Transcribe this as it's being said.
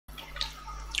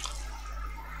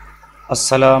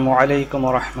আসসালামু আলাইকুম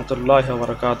ওয়া রাহমাতুল্লাহি ওয়া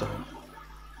বারাকাতুহু।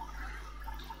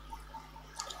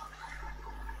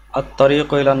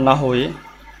 আত-তরিকু ইলা নাহওয়ি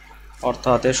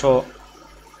অর্থাৎ এসো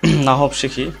নাহব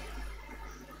শিখি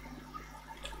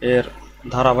এর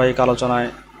ধারাবাহিক আলোচনায়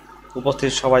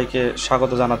উপস্থিত সবাইকে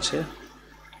স্বাগত জানাচ্ছি।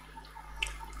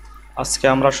 আজকে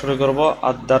আমরা শুরু করব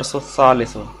আদ-দারসুস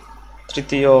সালিসু,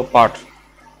 তৃতীয় পাঠ।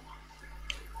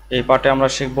 এই পাঠে আমরা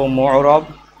শিখব মু'রব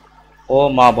ও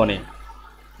মাবনী।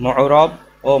 মু'রব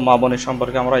ও মাবনী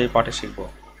সম্পর্কে আমরা এই পাঠে শিখব।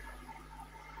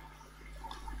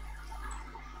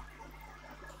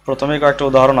 প্রথমে কয়েকটা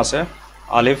উদাহরণ আছে।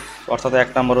 আলিফ অর্থাৎ এক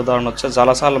নম্বর উদাহরণ হচ্ছে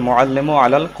জালাসাল মুআল্লিমু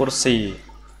আলাল কুরসি।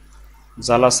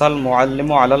 জালাসাল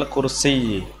মুআল্লিমু আলাল কুরসি,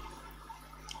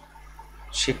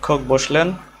 শিক্ষক বসলেন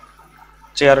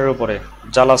চেয়ারের উপরে।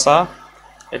 জালাসা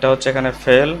এটা হচ্ছে এখানে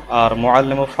ফেল, আর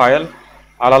মুআল্লিমু ফাইল,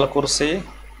 আলাল কুরসি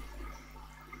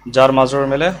যার মাজরুর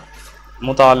মিলে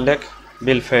মুতাআল্লিক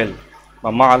বিল ফেল বা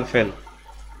মাআল ফেল।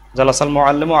 জালাসাল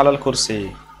মুআল্লিমু আলাল কুরসি,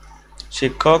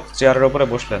 শিক্ষক চেয়ারের উপরে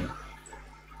বসলেন।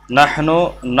 নাহনু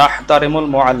নাহতারিমুল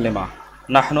মুআল্লিমা,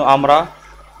 নাহনু আমরা,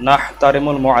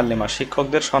 নাহতারিমুল মুআল্লিমা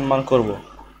শিক্ষকদের সম্মান করব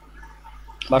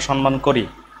বা সম্মান করি।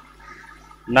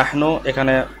 নাহনু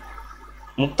এখানে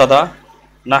মুবতাদা,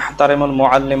 নাহতারিমুল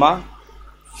মুআল্লিমা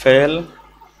ফেল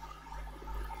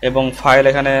এবং ফাইল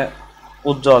এখানে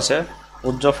উজ্জ আছে,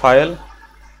 উজ্জ ফাইল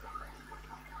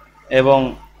এবং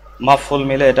মাফউল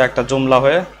মিলে এটা একটা জুমলা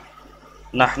হয়ে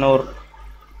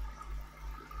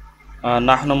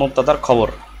নাহনু মুবতাদার খবর,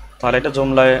 তাহলে এটা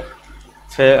জুমলায়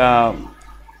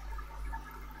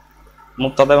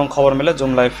মুবতাদা এবং খবর মিলে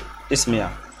জুমলায় ইসমিয়া।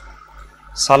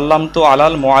 সাল্লামতু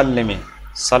আলাল মুআল্লিমি,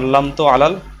 সাল্লামতু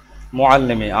আলাল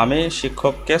মুআল্লিমি আমি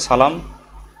শিক্ষককে সালাম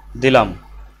দিলাম।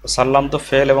 সাল্লামতু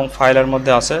ফেল এবং ফাইলের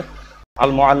মধ্যে আছে,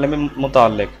 আল মুআল্লিমি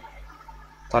মুতাআল্লিক,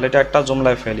 তাহলে এটা একটা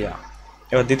জুমলায় ফেলিয়া।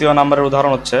 এবার দ্বিতীয় নম্বরের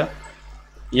উদাহরণ হচ্ছে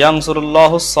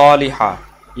ইয়ানসুরুল্লাহু সালিহা।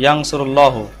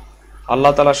 ইয়ানসুরুল্লাহু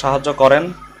আল্লাহ তাআলা সাহায্য করেন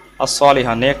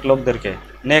as-সালিহা নেক লোকদেরকে,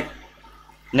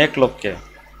 নেক লোককে,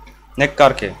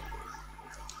 নেককারকে,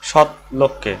 সৎ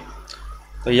লোককে।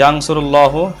 তো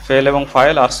ইয়ানসুরুল্লাহু ফেল এবং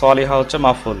ফাইল, আর সালিহা হচ্ছে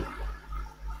মাফউল।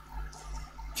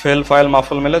 ফেল ফাইল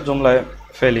মাফউল মিলে জুমলায়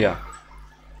ফেলিয়া।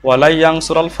 ওয়ালাই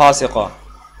ইয়ানসুরাল ফাসিকা,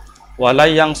 ওয়ালাই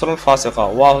ইয়ানসুরাল ফাসিকা,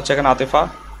 ওয়া হচ্ছে এখানে আতিফা।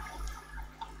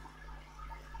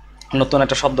 নতুন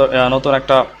একটা শব্দ, নতুন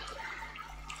একটা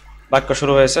বাক্য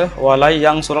শুরু হয়েছে, ওয়ালাই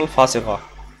ইয়ানসুরাল ফাসিকা,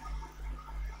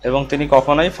 এবং তিনি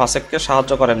কখনোই ফাসিককে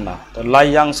সাহায্য করেন না। তো লাই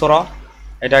ইয়ানসুরা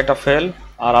এটা একটা ফেল,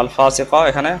 আর আল ফাসিকা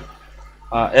এখানে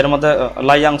এর মধ্যে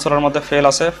লাই ইয়ানসুরার মধ্যে ফেল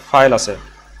আছে, ফাইল আছে,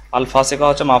 আল ফাসিকা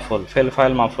হচ্ছে মাফুল। ফেল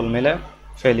ফাইল মাফুল মিলে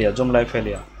ফেলিয়া, জুমলায়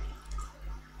ফেলিয়া।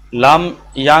 লাম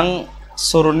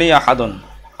ইয়ানসুরনি আহাদুন,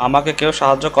 আমাকে কেউ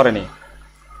সাহায্য করেনি।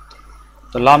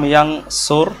 তো লাম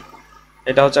ইয়ানসুর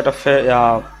এটা হচ্ছে একটা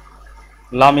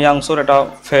লাম ইয়ানসুর এটা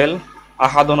ফেল,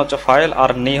 আহাদুন হচ্ছে ফাইল,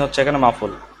 আর নি হচ্ছে এখানে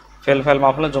মাফুল। ফেল ফাইল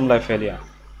মাফুল জুমলায় ফেলিয়া।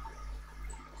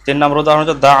 তিন নম্বর উদাহরণ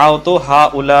হচ্ছে দাআউতু হা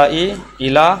উলাই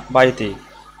ইলা বাইতি।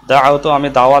 দাআউতু আমি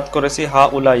দাওয়াত করেছি, হা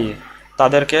উলাই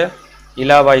তাদেরকে,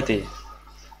 ইলা বাইতি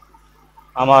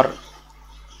আমার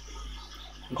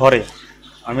ঘরে,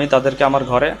 আমি তাদেরকে আমার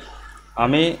ঘরে,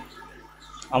 আমি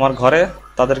আমার ঘরে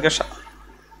তাদেরকে,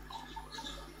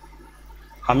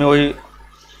 আমি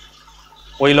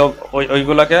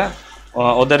ওইগুলোকে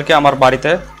ওদেরকে আমার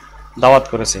বাড়িতে দাওয়াত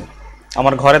করেছি,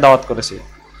 আমার ঘরে দাওয়াত করেছি।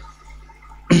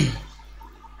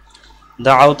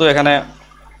 দাআউতু এখানে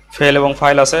ফেল এবং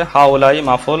ফাইল আছে, হা উলাই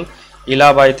মাফুল, ইলা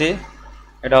বাইতি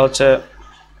এটা হচ্ছে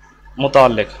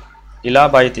মুতাআল্লিক, ইলা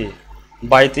বাইতি।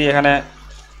 বাইতি এখানে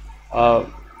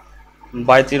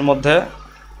বাইতির মধ্যে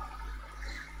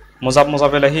মুজাফ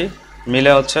মুজাফ ইলাইহি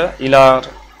মিলে হচ্ছে ইলার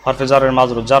হরফে জারের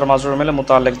মাজরুর, যার মাজরুর মিলে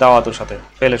মুতাআল্লিক দাওয়াতুর সাথে,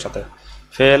 ফেলের সাথে।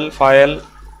 ফেল ফাইল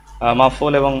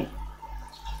মাফুল এবং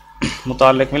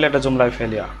মুতাআল্লিক মিলে এটা জুমলায়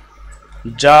ফেলিয়া।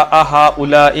 জাআ হা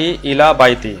উলাই ইলা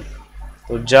বাইতি,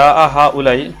 তো জাআ হা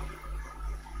উলাই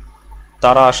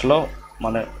তারা আসলো,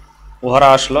 মানে উহারা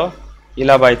আসলো,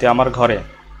 ইলা বাইতি আমার ঘরে।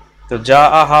 তো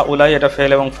জাআ হা উলাই এটা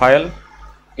ফেল এবং ফাইল,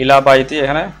 ইলা বাইতি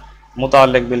এখানে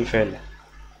মুতাআল্লিক বিল ফেল।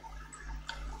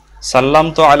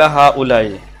 সাল্লামতু আলা হা উলাই,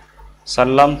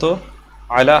 সাল্লামতু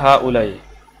আলা হা উলাই,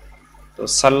 তো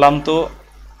সাল্লামতু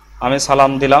আমি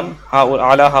সালাম দিলাম,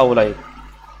 আলা হা উলাই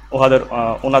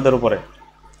ওনাদের উপরে।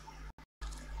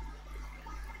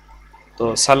 তো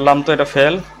সাল্লামতু এটা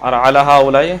ফেল, আর আলা হা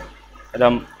উলাই এটা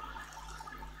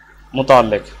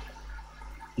মুতাআল্লিক,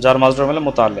 যার মাজরুর মিলে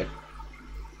মুতাআল্লিক।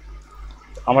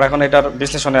 আমরা এখন এটার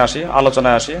বিশ্লেষণে আসি,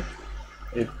 আলোচনায় আসি,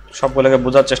 এই সবগুলোকে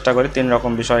বোঝার চেষ্টা করি। তিন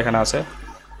রকম বিষয় এখানে আছে।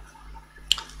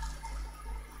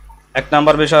 এক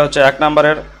নাম্বার বিষয় হচ্ছে এক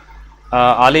নাম্বারের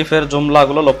আলিফের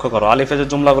জুমলাগুলো লক্ষ্য করো। আলিফের যে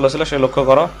জুমলাগুলো ছিল সে লক্ষ্য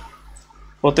করো।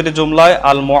 প্রতিটি জুমলায়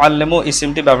আল মুআল্লিমু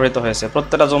ইসিমটি ব্যবহৃত হয়েছে।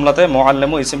 প্রত্যেকটা জুমলাতে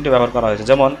মুআল্লিমু ইসিমটি ব্যবহার করা হয়েছে।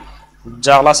 যেমন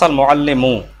জালাসাল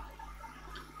মুআল্লিমু,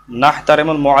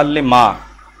 নাহতারিমুল মুআল্লিমা,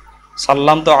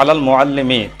 সাল্লামতু আলাল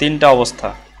মুআল্লিমি। তিনটা অবস্থা,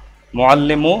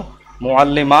 মুআল্লিমু,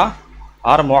 মুআল্লিমা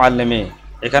আর মুআল্লিমি।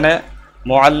 এখানে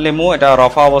মুআল্লিমু এটা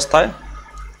রফা অবস্থায়,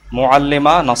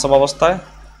 মুআল্লিমা নাসব অবস্থায়,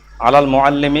 আলাল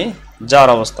মুআল্লিমি জার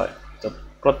অবস্থায়। তো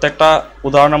প্রত্যেকটা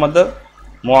উদাহরণের মধ্যে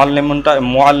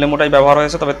মুআল্লিমুটাই ব্যবহার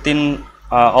হয়েছে, তবে তিন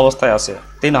অবস্থায় আছে,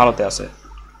 তিন হালতে আছে।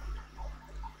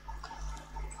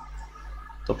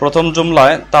 তো প্রথম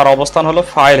জুমলায় তার অবস্থান হলো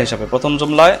ফাইল হিসাবে। প্রথম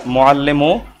জুমলায়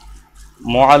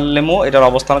মুআল্লিমু এটার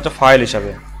অবস্থান হচ্ছে ফাইল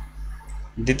হিসাবে।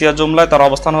 দ্বিতীয় জুমলায় তার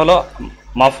অবস্থান হলো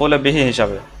মাফউলে বিহি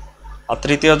হিসাবে। আর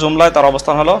তৃতীয় জুমলায় তার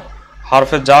অবস্থান হলো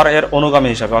হারফে জার এর অনুগামী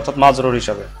হিসাবে, অর্থাৎ মাজরুর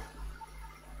হিসাবে।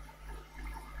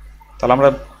 তাহলে আমরা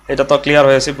এটা তো ক্লিয়ার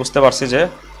হয়েছি, বুঝতে পারছি যে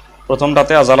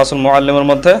প্রথমটাতে জালাসুল মুআল্লিমের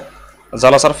মধ্যে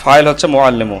জালাসার ফাইল হচ্ছে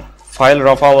মুআল্লিমু, ফাইল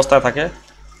রফা অবস্থায় থাকে।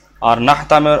 আর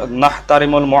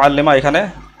নাহতারিমুল মুআল্লিমা এখানে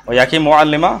ওই একই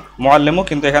মুআল্লিমু,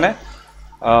 কিন্তু এখানে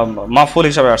মাফউল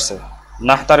হিসাবে আসছে।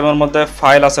 নাহতারিমুর মধ্যে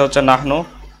ফাইল আছে হচ্ছে নাহনু,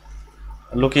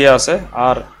 লুকিয়ে আছে,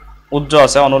 আর উজ্জ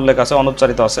আছে, অনুল্লেখ আছে,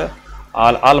 অনুচ্চারিত আছে।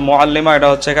 আর আল মুআল্লিমা এটা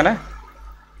হচ্ছে এখানে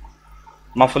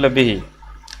মাফউলে বিহি।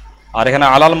 আর এখানে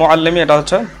আলাল মুআল্লিমি এটা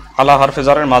হচ্ছে আলা হারফে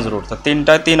জারের মাজরুর। তো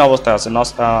তিনটায় তিন অবস্থায় আছে,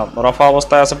 রফা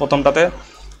অবস্থায় আছে প্রথমটাতে,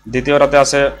 দ্বিতীয়টাতে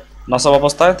আছে নসব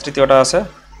অবস্থায়, তৃতীয়টা আছে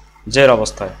জের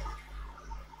অবস্থায়।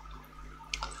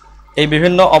 এই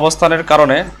বিভিন্ন অবস্থানের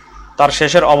কারণে তার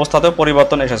শেষের অবস্থাতেও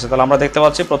পরিবর্তন এসেছে। তাহলে আমরা দেখতে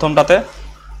পাচ্ছি প্রথমটাতে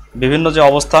বিভিন্ন যে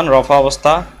অবস্থান, রফা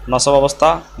অবস্থা, নসব অবস্থা,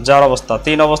 জার অবস্থা,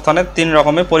 তিন অবস্থানে তিন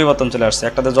রকমের পরিবর্তন চলে আসছে।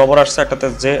 একটাতে জবর আসছে,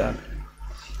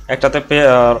 একটাতে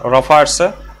রফা আসছে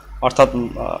অর্থাৎ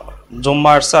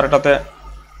জুম্মা আসছে, আরেকটাতে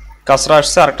কাসরা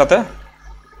আসছে,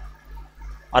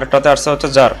 আরেকটাতে আসছে হচ্ছে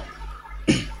জার।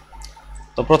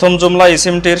 তো প্রথম জুমলা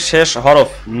ইসিমটির শেষ হরফ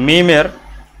মিমের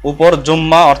উপর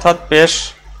জুম্মা অর্থাৎ পেশ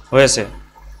হয়েছে।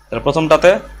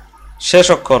 প্রথমটাতে শেষ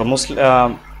অক্ষর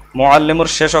মুআল্লিমুর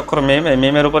শেষ অক্ষর মিম, এই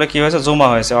মিমের উপরে কি হয়েছে? জুমা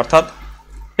হয়েছে অর্থাৎ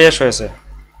পেশ হয়েছে।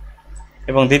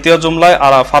 এবং দ্বিতীয় জুমলায়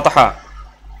আলা ফাতাহা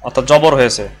অর্থাৎ জবর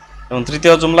হয়েছে। এবং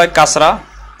তৃতীয় জুমলায় কাসরা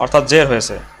অর্থাৎ জের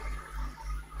হয়েছে।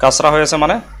 কাসরা হয়েছে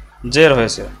মানে জের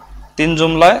হয়েছে। তিন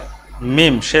জুমলায়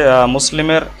মিম,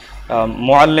 মুসলিমের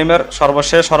মুআল্লিমের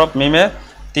সর্বশেষ হরফ মিমে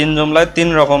তিন জুমলায় তিন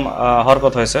রকম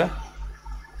হরকত হয়েছে।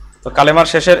 তো কালেমার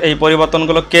শেষের এই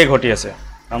পরিবর্তনগুলো কে ঘটিয়েছে?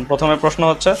 প্রথমে প্রশ্ন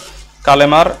হচ্ছে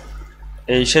কালেমার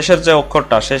এই শেষের যে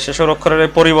অক্ষরটা, সেই শেষের অক্ষরের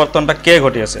এই পরিবর্তনটা কে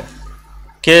ঘটিয়েছে?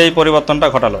 কে এই পরিবর্তনটা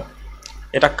ঘটালো?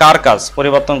 এটা কার কাজ?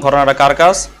 পরিবর্তন ঘটনাটা কার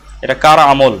কাজ? এটা কার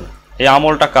আমল? এই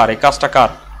আমলটা কার? এই কাজটা কার?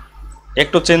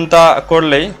 একটু চিন্তা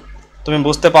করলেই তুমি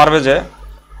বুঝতে পারবে যে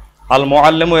আল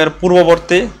মুআল্লিমু এর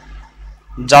পূর্ববর্তী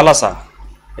জালাসা,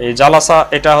 এই জালাসা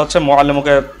এটা হচ্ছে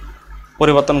মুআল্লিমুকে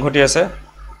পরিবর্তন ঘটিয়েছে।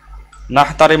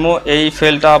 নাহতারিমু এই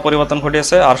ফেলটা পরিবর্তন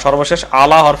ঘটিয়েছে। আর সর্বশেষ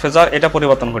আলা হরফেজার এটা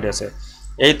পরিবর্তন ঘটিয়েছে।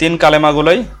 এই তিন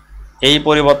কালেমাগুলোই এই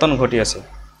পরিবর্তন ঘটিয়েছে।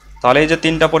 তাহলে এই যে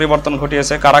তিনটা পরিবর্তন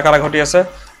ঘটিয়েছে, কারা কারা ঘটিয়েছে?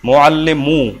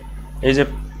 মুআল্লিমু এই যে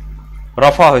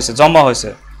রফা হয়েছে, জমা হয়েছে,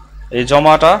 এই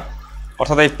জমাটা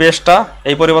অর্থাৎ এই পেশটা,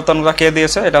 এই পরিবর্তনটা কে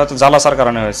দিয়েছে? এটা হচ্ছে জালাসার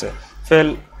কারণে হয়েছে। ফেল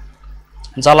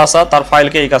জালাসা তার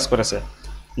ফাইলকে এই কাজ করেছে।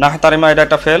 নাহতারিমা এটা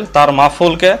একটা ফেল, তার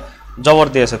মাফুলকে জবর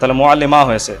দিয়েছে, তাহলে মুআল্লিমা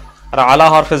হয়েছে। আর আলা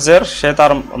হরফে জের, সে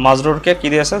তার মাজরুরকে কি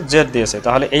দিয়েছে? জের দিয়েছে।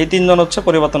 তাহলে এই তিনজন হচ্ছে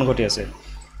পরিবর্তন ঘটিয়েছে।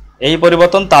 এই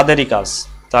পরিবর্তন তাদেরই কাজ।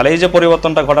 তাহলে এই যে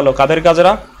পরিবর্তনটা ঘটালো কাদের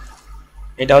কাজেরা?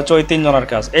 এটা হচ্ছে ওই তিনজনের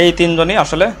কাজ। এই তিনজনই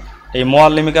আসলে এই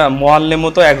মুআল্লিমু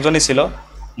তো একজনই ছিল।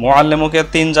 মুআল্লিমুকে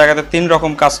তিন জায়গাতে তিন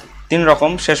রকম কাজ, তিন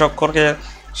রকম শেষ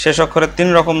অক্ষরে তিন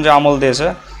রকম যে আমল দিয়েছে,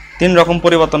 তিন রকম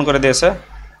পরিবর্তন করে দিয়েছে।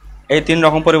 এই তিন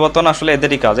রকম পরিবর্তন আসলে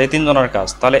এদেরই কাজ, এই তিনজনের কাজ।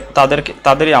 তাহলে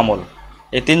তাদেরই আমল,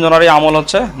 এই তিনজনেরই আমল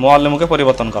হচ্ছে মুআল্লিমুকে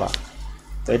পরিবর্তন করা।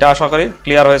 তো এটা আশা করি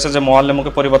ক্লিয়ার হয়েছে যে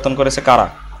মুআল্লিমুকে পরিবর্তন করেছে কারা।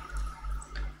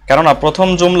 কেননা প্রথম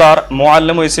জুমলার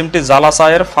মুআল্লিমু ইসিমটি জালাসা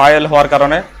এর ফাইল হওয়ার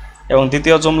কারণে, এবং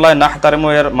দ্বিতীয় জুমলায় নাহতারিমু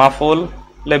এর মাফউল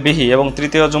লে বিহি, এবং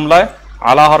তৃতীয় জুমলায়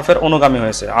আলা হরফের অনুগামী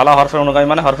হয়েছে। আলা হরফের অনুগামী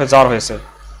মানে হরফে জার হয়েছে।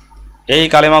 এই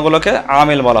কালিমাগুলোকে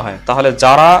আমিল বলা হয়। তাহলে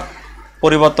যারা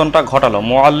পরিবর্তনটা ঘটালো,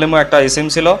 মুআল্লিমু একটা ইসিম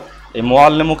ছিল, এই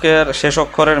মুআল্লিমুকে শেষ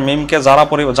অক্ষরের মিমকে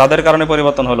যাদের কারণে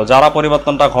পরিবর্তন হলো, যারা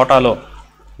পরিবর্তনটা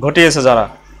ঘটিয়েছে যারা,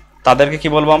 তাদেরকে কি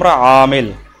বলবো আমরা? আমিল।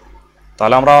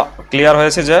 তাহলে আমরা ক্লিয়ার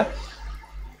হয়েছি যে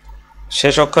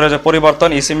শেষ অক্ষরে যে পরিবর্তন,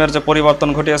 ইসিমের যে পরিবর্তন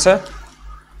ঘটিয়েছে,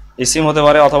 ইসিম হতে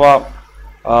পারে অথবা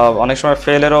অনেক সময়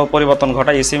ফেলেরও পরিবর্তন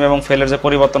ঘটায়। ইসিম এবং ফেলের যে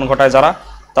পরিবর্তন ঘটায় যারা,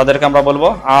 তাদেরকে আমরা বলবো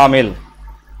আমিল।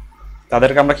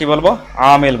 তাদেরকে আমরা কি বলবো?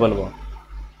 আমিল বলবো।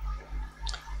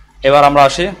 এবার আমরা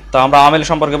আসি। তো আমরা আমিল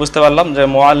সম্পর্কে বুঝতে পারলাম যে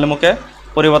মুআল্লিমুকে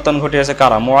পরিবর্তন ঘটিয়েছে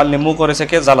কারা। মুআল্লিমু করেছে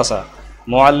কে? জালাসা।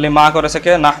 মুআল্লিমা করেছে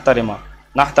কে?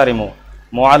 নাহতারিমু।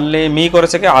 মুআল্লিমি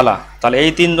করেছে কে? আলা। তাহলে এই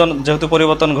তিনজন যেহেতু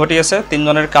পরিবর্তন ঘটিয়েছে,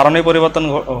 তিনজনের কারণেই পরিবর্তন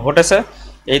ঘটেছে,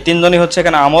 এই তিনজনই হচ্ছে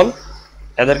এখানে আমল,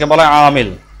 এদেরকে বলা হয় আমিল।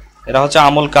 এরা হচ্ছে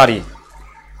আমলকারী,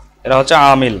 এরা হচ্ছে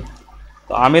আমিল।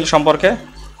 তো আমিল সম্পর্কে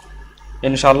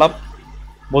ইনশাআল্লাহ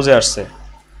বুঝে আসছে।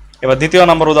 এবার দ্বিতীয়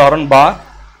নম্বর উদাহরণ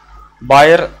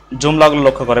বায়ের জুমলাগুলো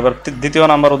লক্ষ্য করে। এবার দ্বিতীয়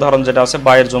নম্বর উদাহরণ যেটা আছে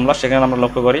বায়ের জুমলা, সেখানে আমরা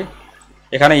লক্ষ্য করি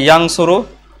এখানে ইয়াংসুরু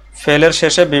ফেলের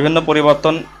শেষে বিভিন্ন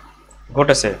পরিবর্তন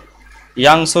ঘটেছে।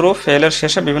 ইয়াংসুরু ফেলের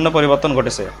শেষে বিভিন্ন পরিবর্তন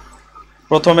ঘটেছে।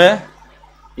 প্রথমে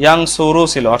ইয়াংসুরু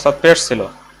ছিল, অর্থাৎ পেশ ছিল,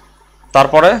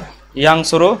 তারপরে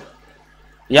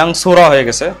ইয়াংসুরা হয়ে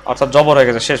গেছে, অর্থাৎ জবর হয়ে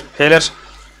গেছে। শেষ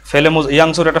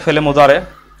ইয়াংসুর এটা ফেলে মুদারে,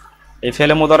 এই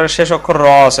ফেলে মুদারের শেষ অক্ষর র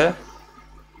আছে,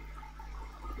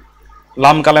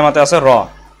 লাম কালেমাতে আছে র।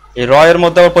 এই র এর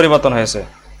মধ্যে আবার পরিবর্তন হয়েছে।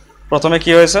 প্রথমে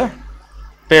কি হয়েছে?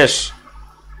 পেশ,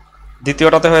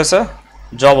 দ্বিতীয়টাতে হয়েছে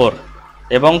জবর,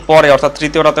 এবং পরে অর্থাৎ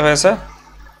তৃতীয়টাতে হয়েছে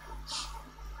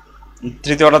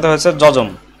জজম।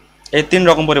 এই তিন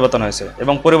রকম পরিবর্তন হয়েছে।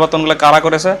 এবং পরিবর্তনগুলো কারা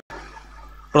করেছে?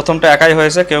 প্রথমটা একাই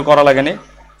হয়েছে, কেউ করা লাগেনি।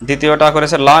 দ্বিতীয়টা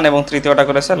করেছে লান এবং তৃতীয়টা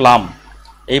করেছে লাম।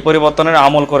 এই পরিবর্তনের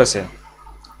আমল করেছে।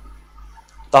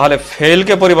 তাহলে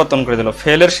ফেলকে পরিবর্তন করে দিল,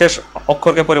 ফেলের শেষ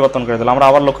অক্ষরকে পরিবর্তন করে দিল। আমরা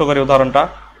আবার লক্ষ্য করি উদাহরণটা,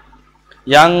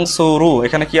 ইয়াংসুরু,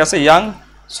 এখানে কি আছে?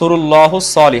 ইয়াংসুরুল্লাহু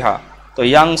সলিহা। তো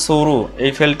ইয়াংসুরু,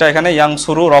 এই ফেলটা এখানে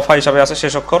ইয়াংসুরু রফা হিসাবে আছে,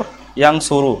 শেষ অক্ষর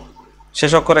ইয়াংসুরু,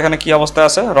 শেষ অক্ষর এখানে কি অবস্থায়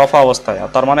আছে? রফা অবস্থায়।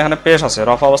 তার মানে এখানে পেশ আছে,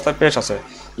 রফা অবস্থায় পেশ আছে।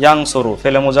 ইয়াংসুরু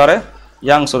ফেলে মুজারে,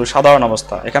 ইয়াংসুরু সাধারণ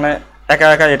অবস্থা, এখানে একা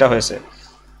একা এটা হয়েছে।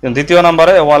 দ্বিতীয়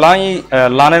নম্বরে ওয়ালাই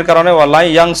লানের কারণে ওয়ালাই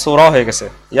ইয়াংসুরা হয়ে গেছে।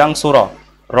 ইয়াংসুরা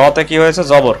রতে কি হয়েছে?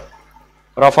 জবর,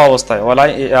 রফা অবস্থায়,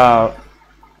 ওয়ালাই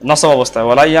নসব অবস্থায়,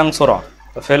 ওয়ালাই ইয়াংসুরা।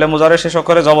 তো ফেলে মুজারে শেষ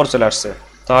অক্ষরে জবর চলে আসছে,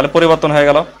 তাহলে পরিবর্তন হয়ে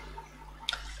গেল।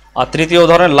 আর তৃতীয়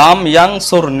উদাহরণে লাম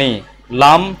ইয়াংসুরনি,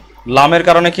 লামের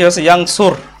কারণে কি হয়েছে?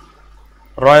 ইয়াংসুর,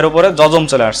 রয়ের উপরে জজম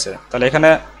চলে আসছে। তাহলে এখানে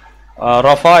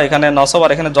রফা, এখানে নসব,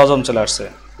 আর এখানে জজম চলে আসছে।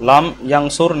 লাম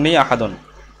ইয়াংসুরনি আহাদুন।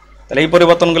 তাহলে এই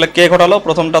পরিবর্তনগুলো কে ঘটালো?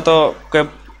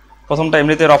 প্রথমটা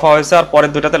এমনিতে রফা হয়েছে, আর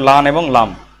পরের দুইটাতে লান এবং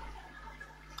লাম।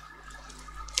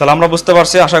 তাহলে আমরা বুঝতে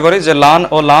পারছি আশা করি যে লান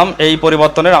ও লাম এই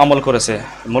পরিবর্তনের আমল করেছে।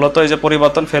 মূলত এই যে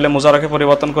পরিবর্তন ফেলে মুজারাকে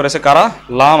পরিবর্তন করেছে কারা?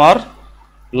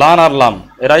 লান আর লাম।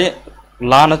 এরাই,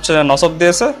 লান হচ্ছে নসব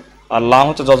দিয়েছে আর লাম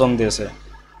হচ্ছে জজম দিয়েছে।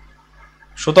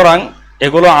 সুতরাং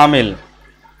এগুলো আমিল,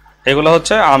 এগুলো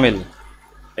হচ্ছে আমিল।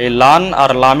 এই লান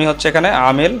আর লামই হচ্ছে এখানে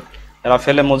আমিল। এরা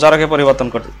ফেলে মুজারাকে পরিবর্তন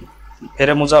করে,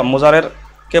 মুজারের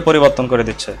কে পরিবর্তন করে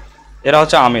দিচ্ছে, এরা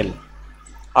হচ্ছে আমিল।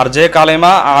 আর যে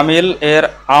কালেমা আমিল এর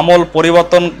আমল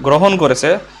পরিবর্তন গ্রহণ করেছে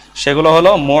সেগুলো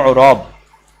হলো মু'রব।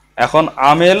 এখন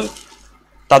আমিল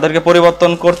তাদেরকে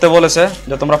পরিবর্তন করতে বলেছে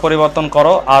যে তোমরা পরিবর্তন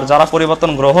করো, আর যারা পরিবর্তন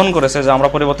গ্রহণ করেছে যে আমরা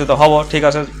পরিবর্তিত হব, ঠিক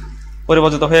আছে,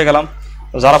 পরিবর্তিত হয়ে গেলাম।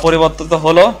 যারা পরিবর্তিত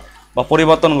হলো বা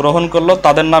পরিবর্তন গ্রহণ করলো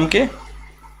তাদের নাম কি?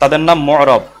 তাদের নাম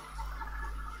মু'রব।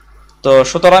 তো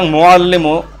সুতরাং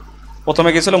মুআল্লিমু প্রথমে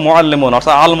কি ছিল? মুআল্লিমুন,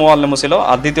 অর্থাৎ আল মুআল্লিমু ছিল।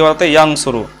 আর দ্বিতীয়তে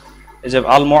ইয়াংসুরু, এই যে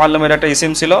আল মুআল্লিমের একটা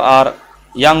ইসিম ছিল, আর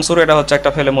ইয়াংসুরু এটা হচ্ছে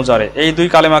একটা ফেলে মুজারে। এই দুই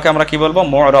কালেমাকে আমরা কি বলবো?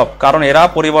 মু'রব, কারণ এরা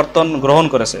পরিবর্তন গ্রহণ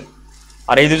করেছে।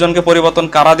 আর এই দুজনকে পরিবর্তন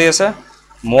কারা দিয়েছে?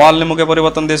 মুআল্লিমুকে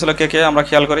পরিবর্তন দিয়েছিল কে? আমরা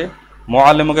খেয়াল করি,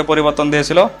 মুআল্লিমুকে পরিবর্তন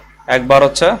দিয়েছিল একবার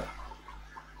হচ্ছে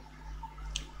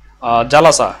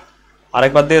জালাসা,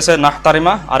 আরেকবার দিয়েছে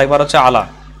নাহতারিমা, আরেকবার হচ্ছে আলা।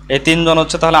 এই তিনজন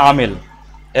হচ্ছে তাহলে আমিল।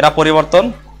 এরা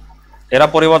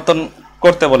পরিবর্তন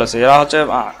করতে বলেছে, এরা হচ্ছে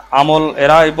আমল,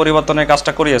 এরা এই পরিবর্তনের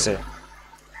কাজটা করিয়েছে,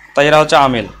 তাই এরা হচ্ছে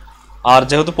আমিল। আর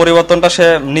যেহেতু পরিবর্তনটা সে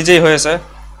নিজেই হয়েছে,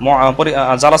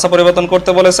 জালাসা পরিবর্তন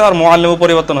করতে বলেছে, আর মুআল্লিমু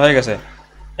পরিবর্তন হয়ে গেছে,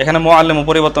 এখানে মুআল্লিমু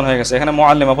পরিবর্তন হয়ে গেছে, এখানে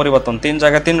মুআল্লিমা পরিবর্তন, তিন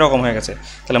জায়গায় তিন রকম হয়ে গেছে।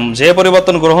 তাহলে যে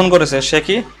পরিবর্তন গ্রহণ করেছে সে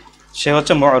কি? সে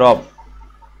হচ্ছে মু'রব।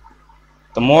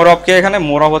 তো মু'রবকে এখানে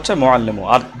মু'রব হচ্ছে মুআল্লিমু।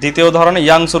 আর দ্বিতীয় উদাহরণে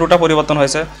ইয়াংসুরুটা পরিবর্তন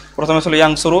হয়েছে। প্রথমে ছিল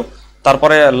ইয়াংসুরু,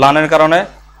 তারপরে লানের কারণে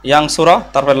ইয়াংসুরা,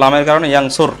 তারপরে লামের কারণে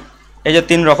ইয়াংসুর। এই যে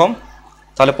তিন রকম,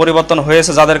 তাহলে পরিবর্তন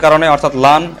হয়েছে যাদের কারণে, অর্থাৎ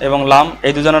লান এবং লাম,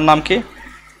 এই দুজনের নাম কি?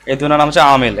 এই দুজনের নাম হচ্ছে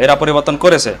আমিল। এরা পরিবর্তন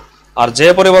করেছে। আর যে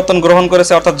পরিবর্তন গ্রহণ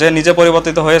করেছে, অর্থাৎ যে নিজে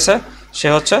পরিবর্তিত হয়েছে, সে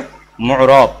হচ্ছে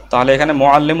মু'রব। তাহলে এখানে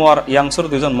মুআল্লিমু আর ইয়াংসুর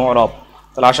দুজন মু'রব।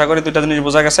 তাহলে আশা করি দুইটা জিনিস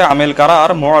বোঝা গেছে, আমিল কারা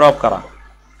আর মু'রব কারা।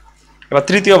 এবার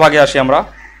তৃতীয় ভাগে আসি আমরা,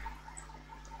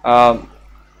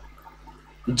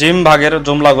 জিম ভাগের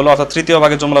জুমলাগুলো, অর্থাৎ তৃতীয়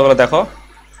ভাগের জুমলাগুলো দেখো।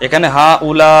 এখানে হা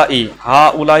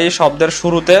উলাই শব্দের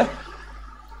শুরুতে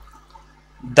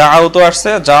দাউতো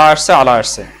আসছে, যা আসছে, আলা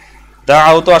আসছে।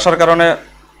 দাউতো আসার কারণে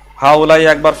হা উলাই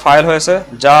একবার ফাইল হয়েছে,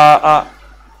 যা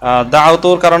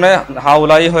দাউতোর কারণে হা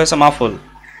উলাই হয়েছে মাফুল।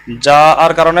 যা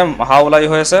আর কারণে হাউলাই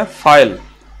হয়েছে ফাইল,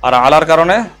 আর আলার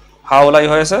কারণে হাউলাই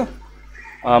হয়েছে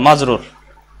মাজরুর,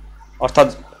 অর্থাৎ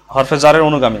হরফে জারের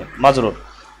অনুগামী মাজরুর।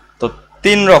 তো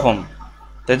তিন রকম।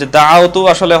 তো যে দাআউতু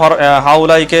আসলে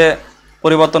হাউলাইকে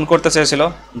পরিবর্তন করতে চেয়েছিল,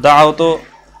 দাআউতু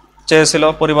চেয়েছিল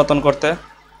পরিবর্তন করতে,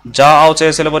 যাও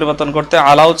চেয়েছিল পরিবর্তন করতে,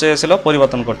 আলাও চেয়েছিল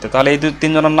পরিবর্তন করতে। তাহলে এই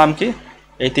তিনজনের নাম কি?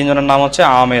 এই তিনজনের নাম হচ্ছে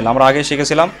আমেল। আমরা আগেই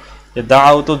শিখেছিলাম যে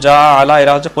দাআউতু, যা, আলা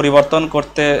এরা হচ্ছে পরিবর্তন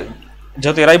করতে,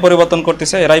 যেহেতু এরাই পরিবর্তন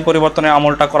করতেছে, এরাই পরিবর্তনের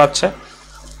আমলটা করাচ্ছে,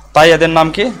 তাই এদের নাম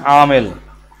কি? আমেল।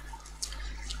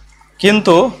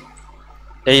 কিন্তু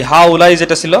এই হাউলাই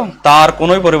যেটা ছিল তার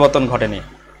কোনোই পরিবর্তন ঘটেনি।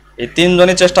 এই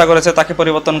তিনজনই চেষ্টা করেছে তাকে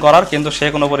পরিবর্তন করার, কিন্তু সে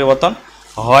কোনো পরিবর্তন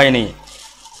হয়নি।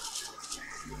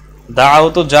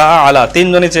 দাআউতু, যা, আলা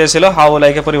তিনজনই চেয়েছিল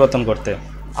হাউলাইকে পরিবর্তন করতে।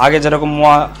 আগে যেরকম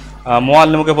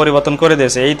মুআল্লিমকে পরিবর্তন করে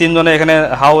দিয়েছে, এই তিনজনে এখানে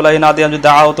হাউলাই না দিয়ে যদি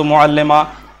দাআউতু মুআল্লিমা,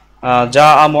 যা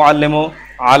মুআল্লিমু,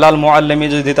 আলাল মুআল্লিমি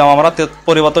যদি দিতাম আমরা,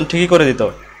 পরিবর্তন ঠিকই করে দিত।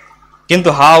 কিন্তু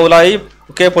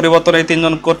হাউলাইকে পরিবর্তন এই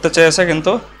তিনজন করতে চেয়েছে,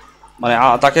 কিন্তু মানে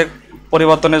তাকে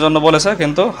পরিবর্তনের জন্য বলেছে,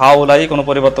 কিন্তু হাউলাই কোনো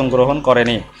পরিবর্তন গ্রহণ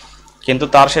করেনি, কিন্তু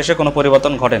তার শেষে কোনো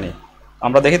পরিবর্তন ঘটেনি।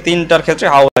 আমরা দেখি তিনটার ক্ষেত্রে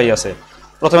হাউলাই আছে।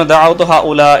 প্রথমে দাআউতু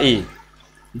হাউলাই,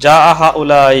 যা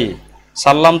হাউলাই,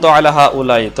 সাল্লাম তো আলা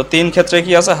হাউলাই। তো তিন ক্ষেত্রে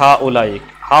কি আছে? হাউলাই।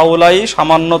 হাউলাই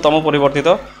সামান্যতম পরিবর্তিত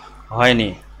হয়নি।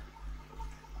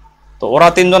 তো ওরা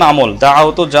তিনজন আমল,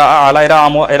 দাআউতু, যা, আলা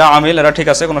এরা আমিল, এরা ঠিক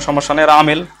আছে, কোনো সমস্যা নেই, এরা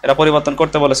আমিল, এরা পরিবর্তন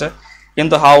করতে বলেছে,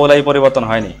 কিন্তু হাউলাই পরিবর্তন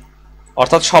হয়নি।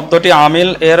 অর্থাৎ শব্দটি আমিল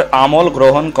এর আমল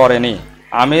গ্রহণ করেনি।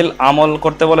 আমিল আমল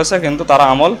করতে বলেছে, কিন্তু তারা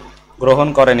আমল গ্রহণ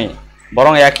করেনি,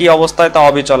 বরং একই অবস্থায় তা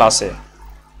অবিচল আছে।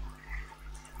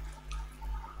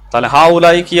 তাহলে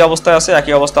হাউলাই কি অবস্থায় আছে?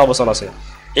 একই অবস্থায় অবচল আছে।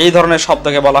 এই ধরনের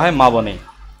শব্দকে বলা হয় মাবনী।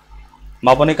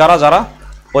 মাবনী কারা? যারা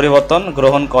পরিবর্তন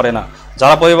গ্রহণ করে না।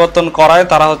 যারা পরিবর্তন করায়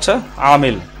তারা হচ্ছে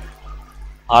আমিল,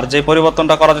 আর যে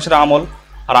পরিবর্তনটা করা হচ্ছে সেটা আমল।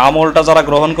 আর আমলটা যারা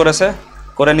গ্রহণ করেছে,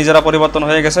 করে নিজেরা পরিবর্তন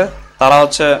হয়ে গেছে, তারা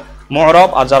হচ্ছে মু'রব।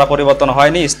 আর যারা পরিবর্তন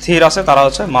হয়নি, স্থির আছে, তারা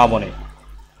হচ্ছে মাবনী।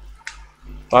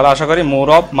 তাহলে আশা করি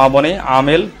মু'রব, মাবনী,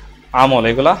 আমিল, আমল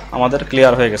এগুলা আমাদের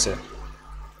ক্লিয়ার হয়ে গেছে।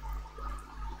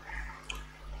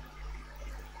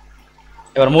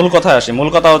 এবার মূল কথায় আসি। মূল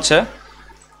কথা হচ্ছে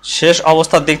শেষ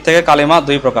অবস্থার দিক থেকে কালিমা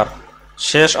দুই প্রকার।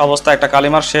 শেষ অবস্থা, একটা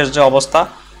কালিমার শেষ যে অবস্থা,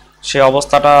 সে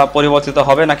অবস্থাটা পরিবর্তিত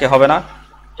হবে নাকি হবে না,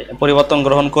 পরিবর্তন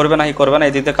গ্রহণ করবে নাকি করবে না,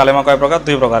 এই দিক থেকে কালিমা কয় প্রকার?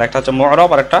 দুই প্রকার। একটা হচ্ছে মু'রব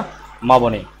আর একটা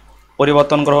মাবনী।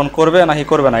 পরিবর্তন গ্রহণ করবে নাকি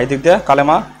করবে না, এই দিক দিয়ে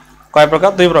কালিমা কয়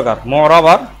প্রকার? দুই প্রকার। মু'রব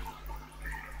আর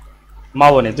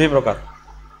মাবনী দুই প্রকার।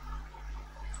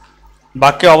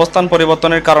 বাক্যে অবস্থান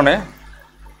পরিবর্তনের কারণে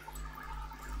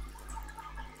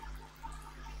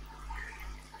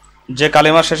যে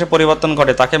কালিমার শেষে পরিবর্তন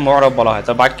ঘটে তাকে মু'রব বলা হয়।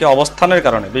 তা বাক্যে অবস্থানের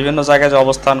কারণে, বিভিন্ন জায়গায় যে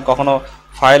অবস্থান, কখনো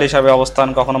ফাইল হিসাবে অবস্থান,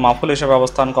 কখনো মাফুল হিসাবে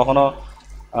অবস্থান, কখনো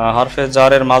হরফে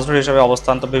জারের মাজরুর হিসাবে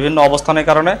অবস্থান, তো বিভিন্ন অবস্থানের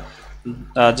কারণে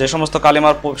যে সমস্ত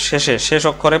কালিমার শেষে, শেষ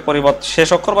অক্ষরে শেষ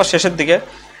অক্ষর বা শেষের দিকে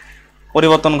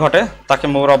পরিবর্তন ঘটে তাকে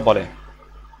মু'রব বলে।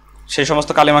 সেই সমস্ত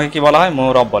কালিমাকে কি বলা হয়?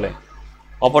 মু'রব বলে।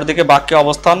 অপরদিকে বাক্যে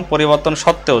অবস্থান পরিবর্তন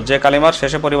সত্ত্বেও যে কালিমার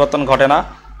শেষে পরিবর্তন ঘটে না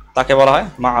তাকে বলা হয়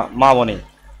মাবনী।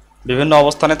 বিভিন্ন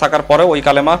অবস্থানে থাকার পরেও ওই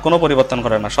কালেমা কোনো পরিবর্তন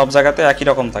করে না, সব জায়গাতে একই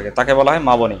রকম থাকে, তাকে বলা হয়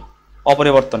মাবনী,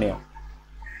 অপরিবর্তনীয়।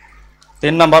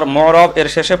 3 নম্বর, মু'রব এর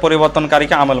শেষে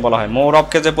পরিবর্তনকারীকে আমেল বলা হয়।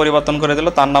 মু'রবকে যে পরিবর্তন করে দিল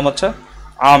তার নাম হচ্ছে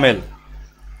আমেল।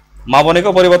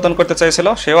 মাবনীকেও পরিবর্তন করতে চাইছিল,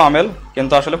 সেও আমেল,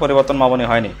 কিন্তু আসলে পরিবর্তন মাবনী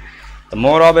হয়নি। তো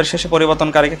মু'রব এর শেষে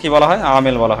পরিবর্তনকারীকে কি বলা হয়?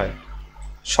 আমেল বলা হয়।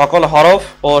 সকল হরফ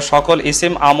ও সকল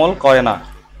ইসিম আমল করে না।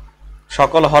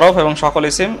 সকল হরফ এবং সকল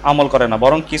ইসিম আমল করে না,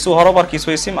 বরং কিছু হরফ আর কিছু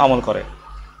ইসিম আমল করে।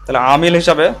 তাহলে আমিল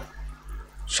হিসাবে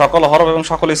সকল হরফ এবং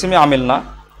সকল ইসিমই আমিল না,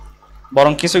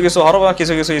 বরং কিছু কিছু হরফ বা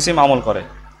কিছু কিছু ইসিম আমল করে।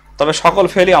 তবে সকল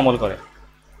ফেলই আমল করে।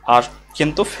 আর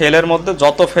কিন্তু ফেলের মধ্যে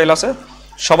যত ফেল আছে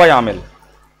সবাই আমিল,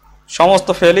 সমস্ত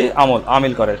ফেলই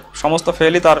আমিল করে। সমস্ত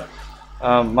ফেলই তার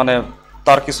মানে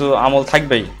তার কিছু আমল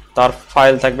থাকবেই, তার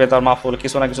ফাইল থাকবে, তার মাফুল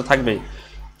কিছু না কিছু থাকবেই।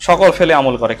 সকল ফেলে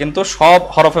আমল করে, কিন্তু সব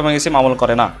হরফ এবং ইসিম আমল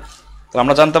করে না। তো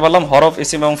আমরা জানতে পারলাম হরফ,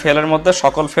 ইসিম এবং ফেলের মধ্যে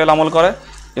সকল ফেল আমল করে,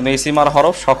 কিন্তু ইসিম আর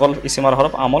হরফ, সকল ইসিম আর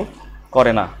হরফ আমল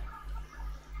করে না।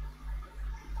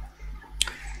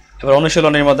 এবার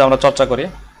অনুশীলনের মধ্যে আমরা চর্চা করি।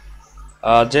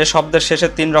 যে শব্দের শেষে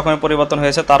 3 রকমের পরিবর্তন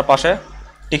হয়েছে তার পাশে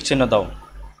টিক চিহ্ন দাও।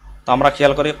 তো আমরা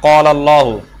খেয়াল করি, ক্বাল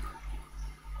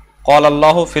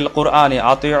আল্লাহু ফিল কুরআনি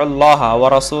আতিউল্লাহ ওয়া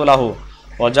রাসূলাহু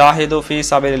ওয়া জাহিদু ফি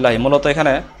সাবিলিল্লাহ। মূলত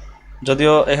এখানে,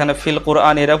 যদিও এখানে ফিল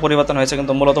কুরআনি এর পরিবর্তন হয়েছে,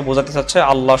 কিন্তু মূলত বোঝাতে চাচ্ছে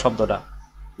আল্লাহ শব্দটা,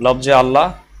 লফজে আল্লাহ,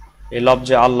 এই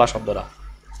লফজে আল্লাহ শব্দটা।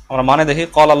 আমরা মানে দেখি,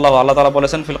 ক্বাল আল্লাহু, আল্লাহ তাআলা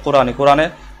বলেছেন ফিল কুরআনি, কুরআনে,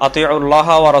 আতিউল্লাহ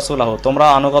ওয়া রাসূলাহু, তোমরা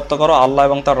আনুগত্য করো আল্লাহ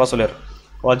এবং তার রাসূলের,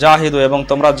 ওয়া জাহিদু, এবং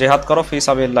তোমরা জিহাদ করো ফি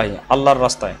সাবিলিল্লাহ, আল্লাহর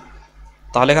রাস্তায়।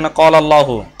 তাহলে এখানে কল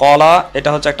আল্লাহু, কলা এটা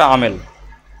হচ্ছে একটা আমেল,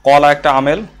 কলা একটা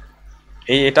আমেল।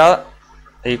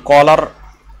 এই কলার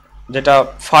যেটা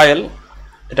ফাইল,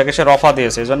 এটাকে সে রফা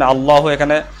দিয়েছে, এই জন্য আল্লাহু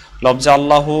এখানে লফজে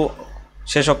আল্লাহু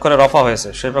শেষ অক্ষরে রফা হয়েছে,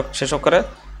 শেষ অক্ষরে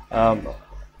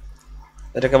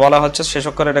এটাকে বলা হচ্ছে, শেষ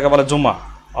অক্ষরে এটাকে বলে জুমা,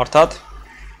 অর্থাৎ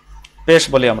পেশ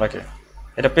বলি আমরাকে,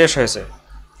 এটা পেশ হয়েছে।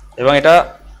 এবং এটা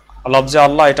লফজে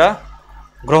আল্লাহ এটা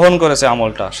গ্রহণ করেছে,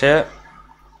 আমলটা সে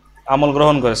আমল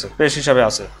গ্রহণ করেছে, পেশ হিসাবে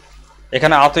আছে।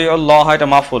 এখানে আতইউল্লাহ এটা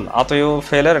মাফুল, আতইউ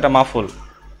ফেলের এটা মাফুল,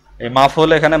 এই মাফুল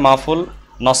এখানে মাফুল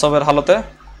নসবের হালতে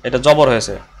এটা জবর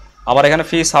হয়েছে। আবার এখানে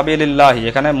ফি সাবিলিল্লাহি,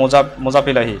 এখানে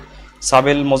মুজাফিলাহি,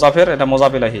 সাবিল মুজাফের এটা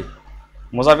মুজাফিলাহি,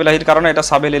 মুজাফিলাহির কারণে এটা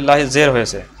সাবিলিল্লাহি জের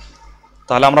হয়েছে।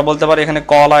 তাহলে আমরা বলতে পারি এখানে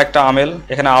কলা একটা আমেল,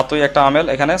 এখানে আতুই একটা আমেল,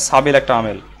 এখানে সাবিল একটা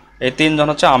আমেল, এই তিনজন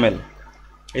হচ্ছে আমেল।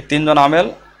 এই তিনজন আমেল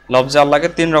লফজে আল্লাহকে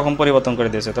তিন রকম পরিবর্তন করে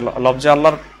দিয়েছে। তো লফজে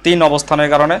আল্লাহর তিন অবস্থানের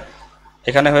কারণে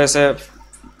এখানে হয়েছে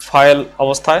ফাইল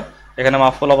অবস্থায়, এখানে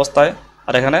মাফুল অবস্থায়,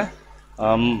 আর এখানে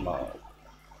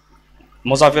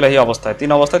মুজাফিলাহি অবস্থায়, তিন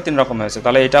অবস্থায় তিন রকম হয়েছে।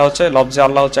 তাহলে এটা হচ্ছে লফজে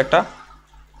আল্লাহ হচ্ছে একটা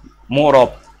মুরব,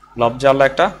 লফজে আল্লাহ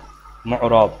একটা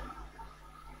মুরব।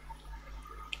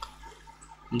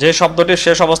 যে শব্দটির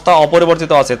শেষ অবস্থা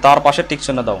অপরিবর্তিত আছে তার পাশে টিক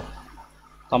চিহ্ন দাও।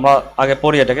 আমরা আগে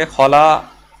পড়ি এটাকে,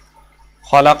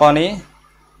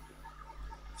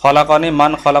 খলাকানি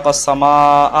মান খলাকাস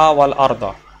সামাআ ওয়াল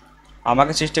আরদা,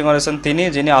 আমাকে সৃষ্টি করেছেন তিনি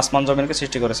যিনি আসমান জমিনকে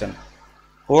সৃষ্টি করেছেন।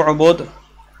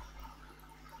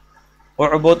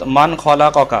 উবুদ মান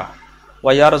খলাকাকা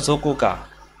ওয়া ইয়ারযুকুকা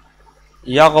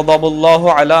ইয়াগদাবুল্লাহু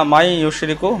আলা মাই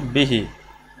ইউশরিকু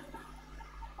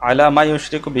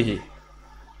বিহি।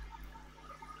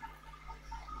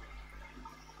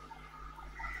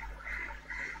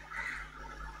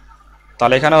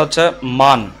 তাহলে এখানে হচ্ছে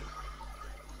মান,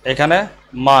 এখানে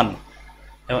মান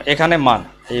এবং এখানে মান।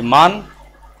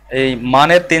 এই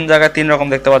মানের তিন জায়গায় তিন রকম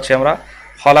দেখতে পাচ্ছি আমরা।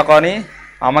 খলাকানি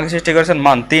আমাকে সৃষ্টি করেছেন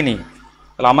মান, তিনি,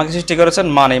 তাহলে আমাকে সৃষ্টি করেছেন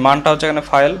মান, এই মানটা হচ্ছে এখানে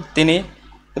ফাইল, তিনি,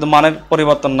 কিন্তু মানের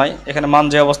পরিবর্তন নাই, এখানে মান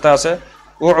যে অবস্থায় আছে।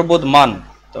 উবুদ মান,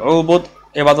 তো উবুদ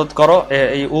ইবাদত করো,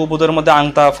 এই উবুদের মধ্যে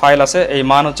আংতা ফাইল আছে, এই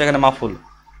মান হচ্ছে এখানে মাফুল,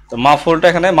 তো মাফুলটা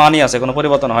এখানে মানই আছে, কোনো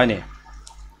পরিবর্তন হয়নি।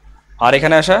 আর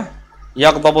এখানে আসে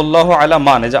ইয়াকদাবুল্লাহু আলা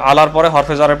মান, এই যে আলার পরে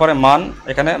হরফে জারের পরে মান,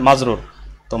 এখানে মাজরুর,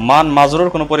 তো মান মাজরুর,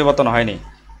 কোনো পরিবর্তন হয়নি।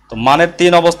 তো মানের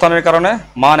তিন অবস্থানের কারণে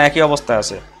মান একই অবস্থায়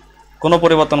আছে, কোনো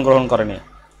পরিবর্তন গ্রহণ করেনি।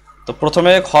 তো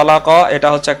প্রথমে খলাক এটা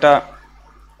হচ্ছে একটা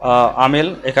আমিল,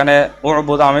 এখানে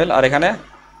উবুদ আমিল, আর এখানে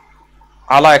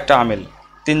আলা একটা আমিল,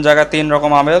 তিন জায়গায় তিন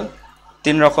রকম আমিল,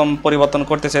 তিন রকম পরিবর্তন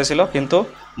করতে চেয়েছিল, কিন্তু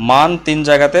মান তিন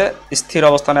জায়গাতে স্থির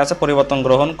অবস্থানে আছে, পরিবর্তন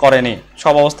গ্রহণ করেনি,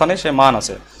 সব অবস্থানে সে মান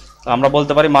আছে। আমরা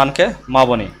বলতে পারি মানকে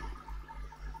মাবনি,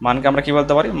 মানকে আমরা কি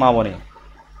বলতে পারি, মাবনি।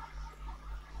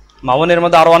 মাবনির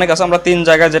মধ্যে আরও অনেক আছে, আমরা তিন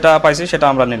জায়গায় যেটা পাইছি সেটা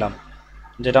আমরা নিলাম,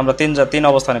 যেটা আমরা তিন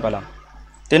অবস্থানে পেলাম।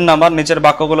 3 নাম্বার, নিচের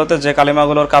বাক্যগুলোতে যে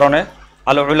কালিমাগুলোর কারণে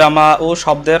আল উলামা ও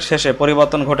শব্দের শেষে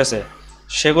পরিবর্তন ঘটেছে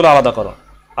সেগুলো আলাদা করো।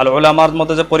 আল উলামার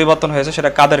মধ্যে যে পরিবর্তন হয়েছে সেটা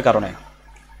কাদের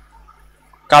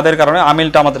কারণে,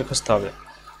 আমিলটা আমাদের খুঁজতে হবে।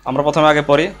 আমরা প্রথমে আগে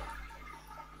পড়ি,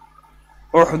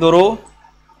 উহদুরু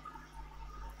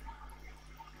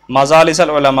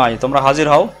মাজালিসাল উলামাই, তোমরা হাজির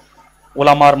হও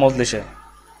উলামার মজলিসে।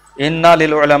 ইন্না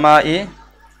লিল উলামাই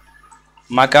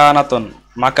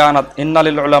ইন্না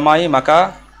লিল উলামাই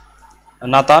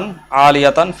মাকানাতান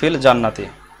আলিয়াতান ফিল জান্নাতি।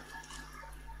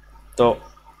 তো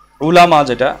উলামা,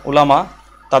 যেটা উলামা,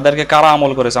 তাদেরকে কারা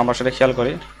আমল করেছে আমরা সেটা খেয়াল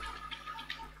করি।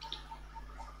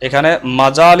 এখানে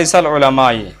মাজালিসাল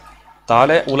উলামাই,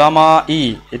 তাহলে উলামা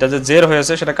এটা যে জের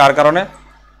হয়েছে সেটা কার কারণে,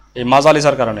 এই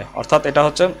মাজালিসার কারণে, অর্থাৎ এটা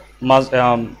হচ্ছে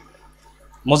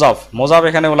মুজাফ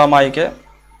এখানে উলামাইকে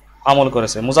আমল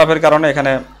করেছে, মুজাফের কারণে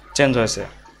এখানে চেঞ্জ হয়েছে।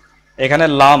 এখানে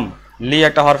লাম লি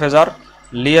একটা হরফেজার,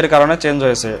 লি এর কারণে চেঞ্জ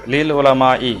হয়েছে লিল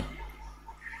উলামাই।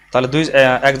 তাহলে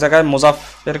এক জায়গায়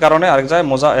মুজাফের কারণে, আরেক জায়গায়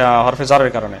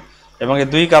হরফেজারের কারণে, এবং এই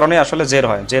দুই কারণে আসলে জের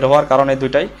হয়, জের হওয়ার কারণে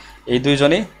এই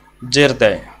দুইজনই জের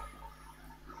দেয়।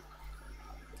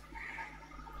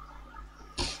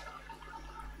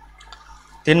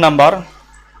 তিন নাম্বার,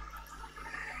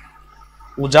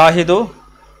 উজাহিদু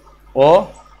ও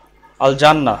আল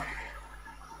জান্নাহ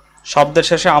শব্দের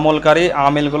শেষে আমলকারী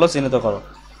আমিলগুলো চিহ্নিত করো।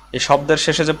 এই শব্দের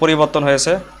শেষে যে পরিবর্তন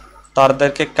হয়েছে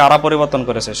তাদেরকে কারা পরিবর্তন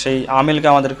করেছে সেই আমিলকে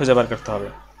আমাদের খুঁজে বের করতে হবে।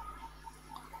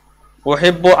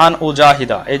 উহিব্বু আন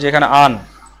উজাহিদা, এই যে এখানে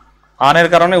আনের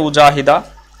কারণে উজাহিদা,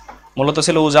 মূলত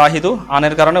ছিল উজাহিদু,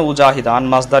 আনের কারণে উজাহিদা, আন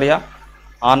মাসদারিয়া,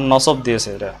 আন নসব দিয়েছে,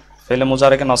 এটা ফেলে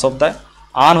মুজারেকে নসব দেয়,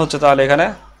 আন হচ্ছে, তাহলে এখানে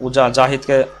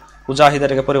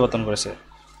উজাহিদাকে পরিবর্তন করেছে।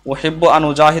 উহিব্বু আন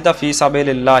উজাহিদা ফি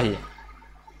সাবিলিল্লাহি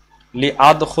লি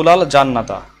আদখুলাল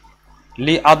জান্নাতা,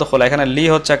 লি আদখুলা, এখানে লি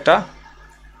হচ্ছে একটা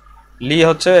লি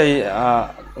হচ্ছে এই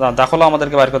দাখলা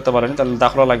আমাদেরকে বাইর করতে পারেনি, তাহলে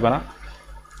দাখলা লাগবে না।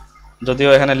 যদিও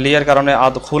এখানে লি এর কারণে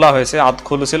আদ খোলা হয়েছে, আদ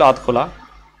খুলু ছিল আদ খোলা,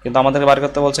 কিন্তু আমাদেরকে বাইর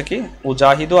করতে বলছে কি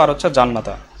উজাহিদু আর হচ্ছে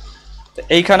জান্নাতা। তো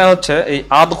এইখানে হচ্ছে এই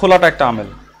আদ খোলাটা একটা আমেল,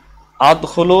 আদ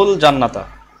খুলুল জান্নাতা।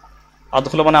 আদ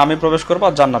খোলা মানে আমি প্রবেশ করবো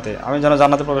আর জান্নাতে, আমি যেন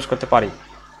জান্নাতে প্রবেশ করতে পারি।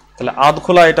 তাহলে আদ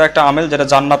খোলা এটা একটা আমেল যেটা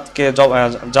জান্নাতকে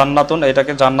জান্নাতুন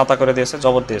এটাকে জান্নাতা করে দিয়েছে,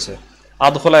 জবর দিয়েছে।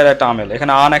 আদ খোলা এর একটা আমেল,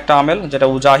 এখানে আন একটা আমেল যেটা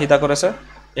উজাহিদা করেছে,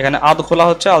 এখানে আদ খোলা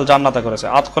হচ্ছে আল জান্নাতা করেছে।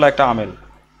 আদ খোলা একটা আমেল।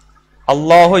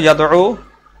 আল্লাহু ইয়াদউ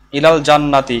ইলাল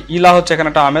জান্নাতি, ইলা হচ্ছে এখানে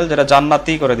একটা আমেল যেটা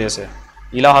জান্নাতি করে দিয়েছে,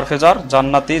 ইলা হারফেজার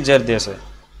জান্নাতি জের দিয়েছে।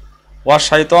 ওয়া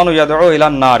শাইতানু ইয়াদউ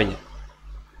ইলান নারি।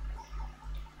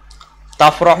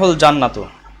 তাফরাহুল জান্নাতু,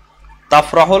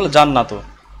 তাফরাহুল জান্নাতু,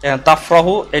 এখানে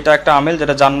তাফরাহু এটা একটা আমেল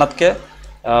যেটা জান্নাতকে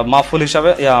মাফুল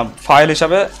হিসাবে ফাইল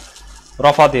হিসাবে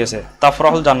রফা দিয়েছে।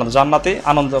 তাফরাহুল জান্নাত, জান্নাতি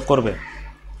আনন্দ করবে।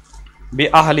 বি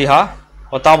আহলিহা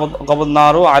ও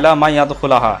তাবগবুন্নারু আলা মা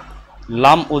ইয়াদখুলাহা।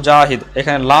 লাম উজাহিদ,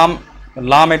 এখানে লাম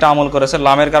লাম এটা আমল করেছে,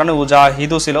 লামের কারণে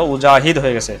উজাহিদু ছিল উজাহিদ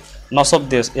হয়ে গেছে, নসব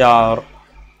দিয়েছে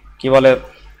কি বলে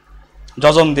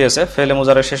জজম দিয়েছে, ফেলে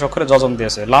মুজারের শেষ অক্ষরে জজম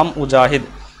দিয়েছে। লাম উজাহিদ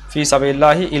ফি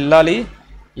সাবিলিল্লাহি ইল্লালি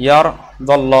ইয়ার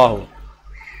দল্লাহু।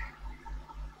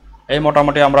 এই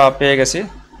মোটামুটি আমরা পেয়ে গেছি।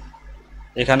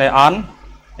 এখানে আন,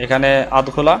 এখানে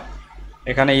আদখুলা,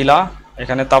 এখানে ইলা,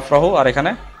 এখানে তাফরাহু আর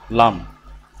এখানে লাম,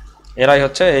 এরাই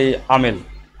হচ্ছে এই আমিল।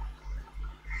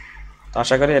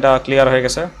 আশা করি এটা ক্লিয়ার হয়ে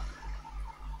গেছে।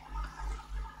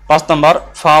 5 নম্বর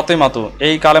ফাতিমাতু,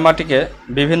 এই কালেমাটিকে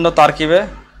বিভিন্ন তারকিবে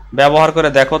ব্যবহার করে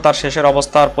দেখো তার শেষের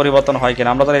অবস্থার পরিবর্তন হয় কিনা।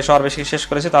 আমরা যারা এসো আর বেশি শেষ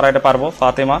করেছি তারা এটা পারবো।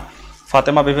 ফাতেমা,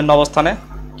 ফাতেমা বিভিন্ন অবস্থানে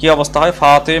কি অবস্থা হয়,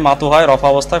 ফাতিমাতু হয় রফা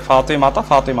অবস্থায়, ফাতিমাতা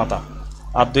ফাতিমাতা,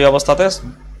 আর 2 অবস্থাতে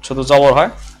শুধু জবর হয়।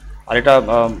 আর এটা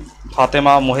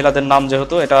ফাতেমা মহিলাদের নাম,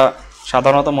 যেহেতু এটা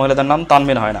সাধারণত মহিলাদের নাম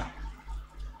তানমিন হয় না।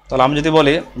 তাহলে আমি যদি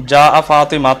বলি যা আ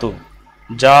ফাতিমাতু,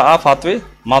 যা আ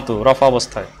ফাতিমাতু রফা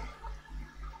অবস্থায়।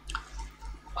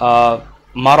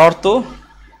 মাররতু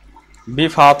বি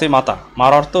ফাতিমাতা,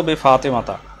 মাররতু বি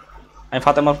ফাতিমাতা, আমি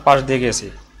ফাতেমার পাশ দিয়ে গিয়েছি।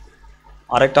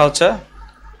 আরেকটা হচ্ছে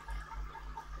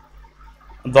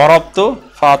দরবতু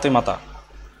ফাতিমাতা,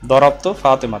 দরবতু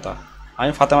ফাতিমাতা,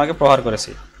 আমি ফাতেমাকে প্রহার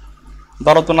করেছি।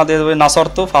 দরবতু না দিয়ে দেবে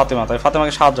নাসরতু ফাতিমাতা,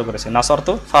 ফাতেমাকে সাহায্য করেছি,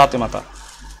 নাসরতু ফাতিমাতা।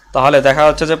 তাহলে দেখা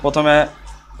যাচ্ছে যে প্রথমে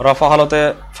রফা হালতে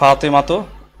ফাতিমাতু,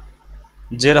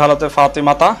 জের হালতে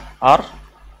ফাতিমাতা, আর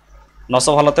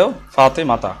নসব হালতেও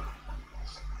ফাতিমাতা।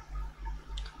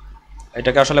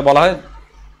 এটাকে আসলে বলা হয়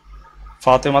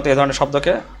ফাতিমাতা, এই ধরনের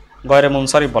শব্দকে গয়রে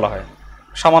মুনসারিফ বলা হয়,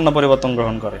 সামান্য পরিবর্তন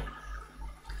গ্রহণ করে।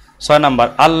 6 নম্বর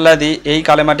আল্লাদি, এই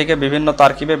কালেমাটিকে বিভিন্ন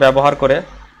তারকিবে ব্যবহার করে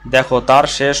দেখো তার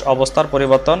শেষ অবস্থার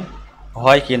পরিবর্তন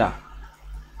হয় কিনা।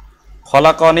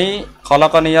 খলাকনি,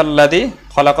 খলাকনি আল্লাদি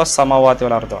খলাকাস সামাওয়াতি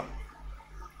ওয়াল আরদ,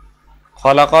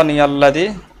 খলাকনি আল্লাদি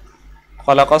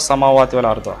খলাকাস সামাওয়াতি ওয়াল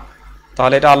আরদ।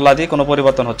 তাহলে এটা আল্লাদি, কোনো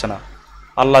পরিবর্তন হচ্ছে না,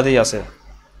 আল্লাদি আছে,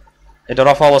 এটা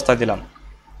রফা অবস্থায় দিলাম।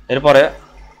 এরপরে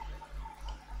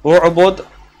উবুদ,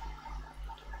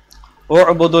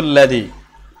 উবুদুল্লাদি,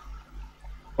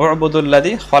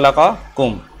 উবুদুল্লাদি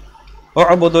খলাকাকুম,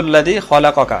 উবুদুল্লাদি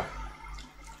খলাকাকা।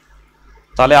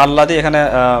 তাহলে আল্লাদি এখানে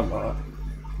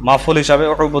মাফুল হিসাবে,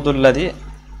 উবুদুল্লাদি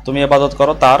তুমি ইবাদত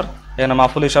করো তার, এখানে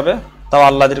মাফুল হিসাবে, তাও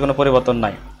আল্লাদির কোনো পরিবর্তন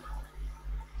নাই।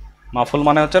 মাফুল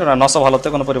মানে হচ্ছে নসব হালতে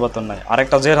কোনো পরিবর্তন নাই।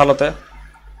 আরেকটা জের হালতে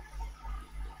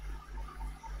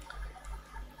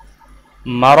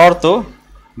মাররতু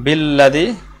বিল্লাদি,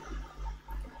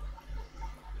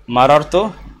 মাররতু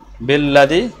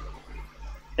বিল্লাদি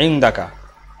ইনদাকা।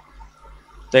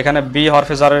 তো এখানে বি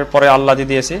হরফে জারের পরে আল্লাদি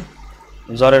দিয়েছি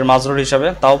জরের মাজরুর হিসাবে,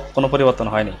 তাও কোনো পরিবর্তন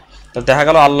হয়নি। তো দেখা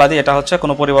গেল আল্লাদি এটা হচ্ছে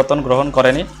কোনো পরিবর্তন গ্রহণ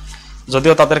করেনি,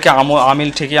 যদিও তাদেরকে আমিল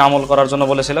ঠিকই আমল করার জন্য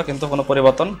বলেছিল, কিন্তু কোনো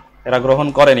পরিবর্তন এরা গ্রহণ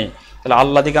করেনি। তাহলে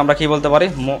আল্লাদিকে আমরা কি বলতে পারি,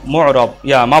 মু'রব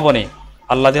মাবনি,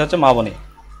 আল্লাদি হচ্ছে মাবনি।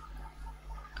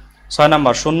 6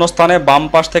 নম্বর শূন্যস্থানে বাম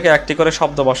পাশ থেকে একটি করে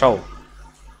শব্দ বসাও,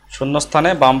 শূন্যস্থানে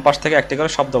বাম পাশ থেকে একটি করে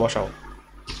শব্দ বসাও।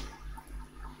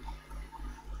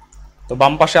 তো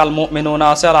বাম পাশে আল মুমিনুনা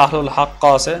আছে আর আহলুল হাক্কা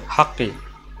আছে, হাক্কি,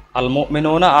 আল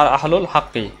মুমিনুনা আর আহলুল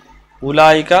হাক্কি,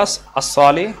 উলাইকা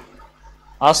as-সালি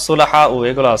as-সুলাহা,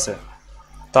 এগুলো আছে।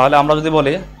 তাহলে আমরা যদি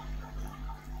বলি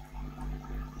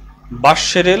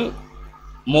বাশশিরিল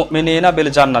মুমিনিনা বিল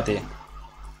জান্নাতি,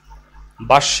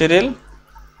 বাশশিরিল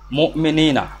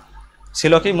মুমিনিনা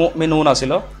ছিল কি মুমিনুনা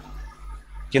ছিল,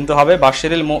 কিন্তু হবে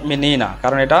বাশশিরিল মুমিনিনা,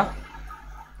 কারণ এটা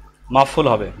মাফুল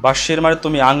হবে। বাশশির মানে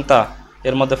তুমি, আংতা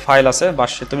এর মধ্যে ফাইল আছে,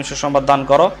 বাশশির তুমি সুসংবাদ দান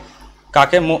করো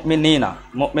কাকে, মুমিনিনা,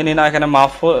 মুমিনিনা এখানে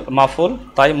মাফুল,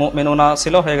 তাই মুমিনুনা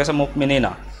ছিল, হয়ে গেছে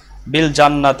মুমিনিনা বিল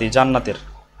জান্নাতি, জান্নাতের।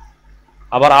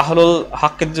 আবার আহলুল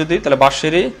হাক্কির যদি, তাহলে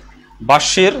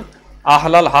বাশশির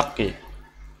আহলাল হাক্কি,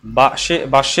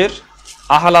 বাশির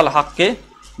আহলাল হাক্কি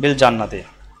বিল জান্নাতি।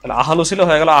 তাহলে আহলু ছিল,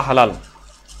 হয়ে গেল আহলাল,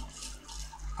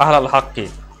 আহলাল হাক্কি,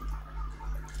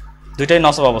 দুইটাই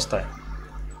নসব অবস্থায়।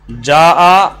 জা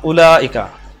আ উলাইকা,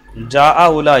 জা আ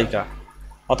উলাইকা,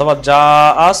 অথবা জা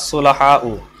আ সুলাহা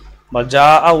উ বা জা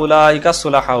আ উলাইকা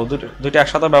সুলাহা উ, দুইটা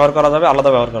একসাথে ব্যবহার করা যাবে, আলাদা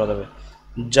ব্যবহার করা যাবে।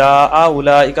 জা আ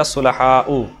উলাইকা সুলাহা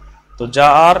উ, তো জা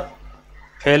আর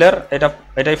ফেলের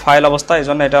এটাই ফাইল অবস্থা, এই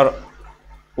জন্য এটার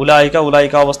উলাইকা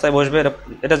উলাইকা অবস্থায় বসবে।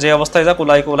 এটা যে অবস্থায় যাক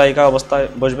উলাইকা উলাইকা অবস্থায়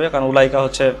বসবে, কারণ উলাইকা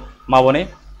হচ্ছে মাবনি,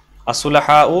 আর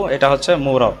সুলাহা উ এটা হচ্ছে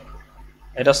মুরব,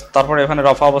 এটা তারপরে এখানে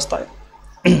রফা অবস্থায়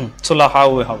সুলাহা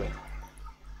উ হবে।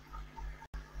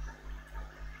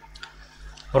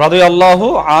 রাদিয়াল্লাহু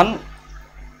আন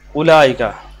উলাইকা,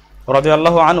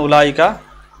 রাদিয়াল্লাহু আন উলাইকা,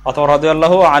 অথবা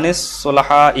রাদিয়াল্লাহু আনিস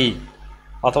সুলাহাই,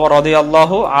 অথবা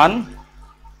রাদিয়াল্লাহু আন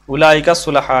উলাইকা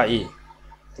সুলাহাই।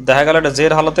 দেখা গেল এটা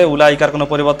জের হালতে উলাইকার কোনো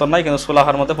পরিবর্তন নাই, কিন্তু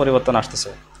সুলাহার মধ্যে পরিবর্তন আসতেছে।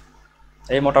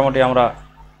 এই মোটামুটি আমরা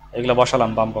এগুলো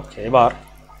বসালাম বাম পক্ষে। এবার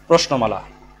প্রশ্নমালা।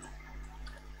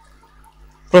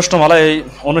 প্রশ্নমালা, এই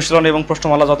অনুশীলন এবং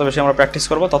প্রশ্নমালা যত বেশি আমরা প্র্যাকটিস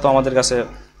করব তত আমাদের কাছে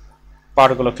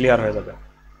পার্টগুলো ক্লিয়ার হয়ে যাবে।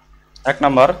 1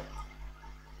 নাম্বার,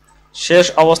 শেষ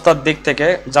অবস্থার দিক থেকে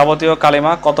যাবতীয়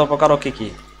কালিমা কত প্রকার ও কী কী?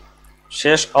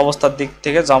 শেষ অবস্থার দিক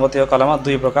থেকে যাবতীয় কালিমা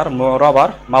 2 প্রকার, মু'রাব আর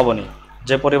মাবনি।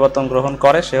 যে পরিবর্তন গ্রহণ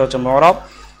করে সে হচ্ছে মু'রাব,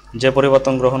 যে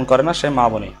পরিবর্তন গ্রহণ করে না সে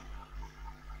মাবনি।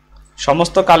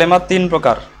 সমস্ত কালিমা 3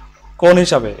 প্রকার কোন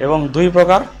হিসাবে এবং 2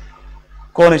 প্রকার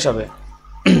কোন হিসাবে?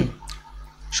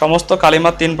 সমস্ত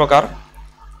কালিমা 3 প্রকার,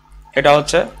 এটা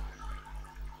হচ্ছে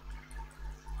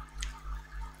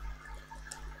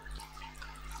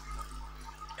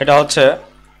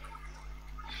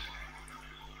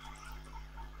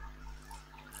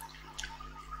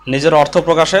নিজের অর্থ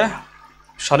প্রকাশে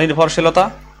স্বনির্ভরশীলতা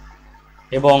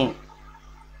এবং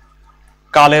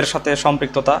কালের সাথে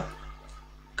সম্পৃক্ততা,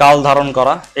 কাল ধারণ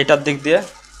করা, এটার দিক দিয়ে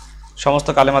সমস্ত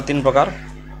কালিমা 3 প্রকার।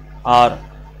 আর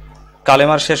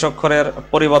কালিমার শেষ অক্ষরের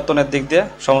পরিবর্তনের দিক দিয়ে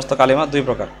সমস্ত কালিমা 2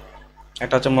 প্রকার,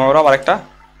 একটা হচ্ছে মু'রাব আর একটা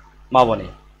মাবনি।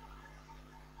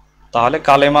 তাহলে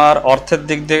কালিমার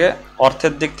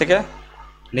অর্থের দিক থেকে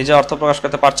নিজে অর্থ প্রকাশ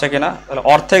করতে পারছে কিনা, তাহলে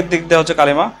অর্থের দিক দিয়ে হচ্ছে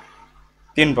কালিমা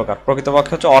 3 প্রকার।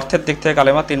 প্রকৃতপক্ষে হচ্ছে অর্থের দিক থেকে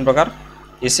কালিমা 3 প্রকার,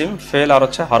 ইসিম, ফেল আর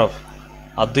হচ্ছে হরফ।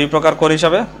 আর 2 প্রকার কোন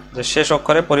হিসাবে? যে শেষ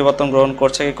অক্ষরে পরিবর্তন গ্রহণ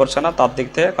করছে কি করছে না তার দিক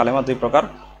থেকে কালিমা 2 প্রকার,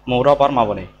 মু'রাব আর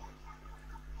মাবনি।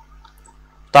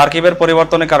 তারকিবের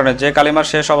পরিবর্তনের কারণে যে কালিমার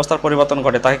শেষ অবস্থার পরিবর্তন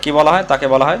ঘটে তাকে কি বলা হয়? তাকে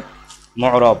বলা হয়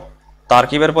মু'রাব।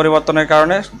 তারকিবের পরিবর্তনের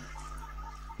কারণে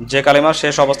যে কালিমার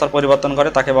শেষ অবস্থার পরিবর্তন করে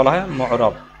তাকে বলা হয়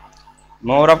মু'রাব।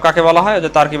 মু'রাব কাকে বলা হয়? যে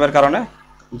তারকিবের কারণে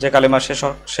যে কালিমার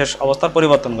শেষ অবস্থার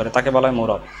পরিবর্তন করে তাকে বলা হয়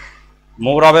মু'রাব।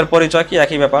 মু'রাবের পরিচয় কি?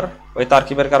 একই ব্যাপার, ওই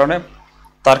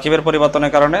তারকিবের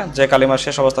পরিবর্তনের কারণে যে কালিমার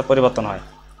শেষ অবস্থার পরিবর্তন হয়,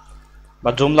 বা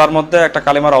জুমলার মধ্যে একটা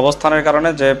কালিমার অবস্থানের কারণে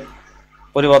যে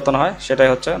পরিবর্তন হয় সেটাই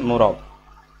হচ্ছে মু'রাব।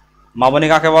 মাবনি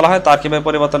কাকে বলা হয়? তারকিবের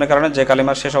পরিবর্তনের কারণে যে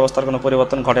কালিমার শেষ অবস্থার কোনো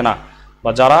পরিবর্তন ঘটে না,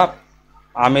 বা যারা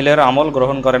আমিলের আমল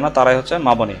গ্রহণ করে না তারাই হচ্ছে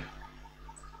মাবনি।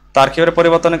 তারকিবের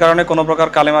পরিবর্তনের কারণে কোনো প্রকার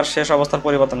কালিমার শেষ অবস্থার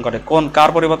পরিবর্তন ঘটে, কার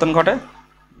পরিবর্তন ঘটে?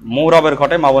 মু'রাবের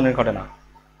ঘটে, মাবনির ঘটে না।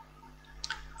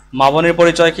 মাবনির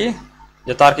পরিচয় কি?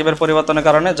 যে তারকিবের পরিবর্তনের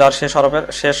কারণে যার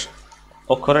শেষ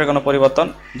অক্ষরের কোনো পরিবর্তন,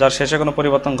 যার শেষে কোনো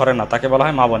পরিবর্তন ঘটে না তাকে বলা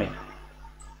হয় মাবনি।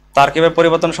 তারকিবের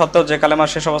পরিবর্তন সত্ত্বেও যে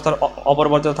কালিমার শেষ অবস্থার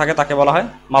অপরিবর্তিত থাকে তাকে বলা হয়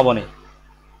মাবনি।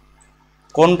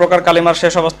 কোন প্রকার কালিমার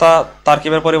শেষ অবস্থা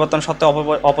তারকিবের পরিবর্তন সত্ত্বেও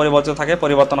অপরিবর্তিত থাকে,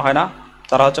 পরিবর্তন হয় না,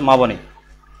 তারা হচ্ছে মাবনি।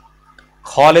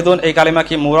 খালিদুন এই কালিমা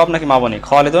কি মু'রাব নাকি মাবনি?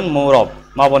 খালিদুন মু'রাব,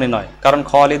 মাবনি নয়, কারণ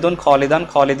খালিদুন, খালিদান,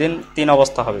 খালিদিন 3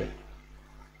 অবস্থা হবে,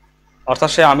 অর্থাৎ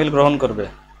সে আমিল গ্রহণ করবে।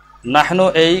 নাহনু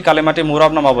এই কালিমাটি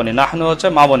মু'রাব না মাবনি? নাহনু হচ্ছে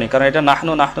মাবনি, কারণ এটা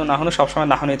নাহনু নাহনু নাহনু সবসময়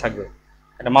নাহনুই থাকবে,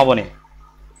 এটা মাবনি।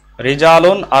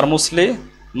 রিজালুন আর মুসলি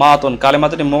মাতুন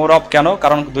কালিমাটি মু'রাব কেন?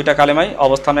 কারণ 2টা কালিমাই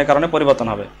অবস্থানের কারণে পরিবর্তন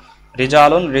হবে।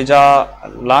 রিজালুন,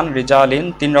 রিজালান, রিজালিন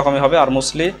 3 রকমই হবে, আর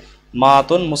মুসলি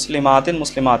মাতুন, মুসলিমাতিন,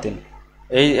 মুসলিমাতিন,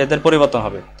 এদের পরিবর্তন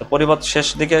হবে। তো শেষ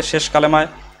দিকে শেষ কালেমায়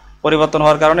পরিবর্তন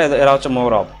হওয়ার কারণে এরা হচ্ছে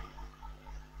মু'রাব।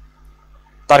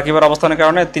 তারকিবের অবস্থানের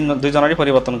কারণে 2 জনেরই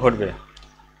পরিবর্তন ঘটবে।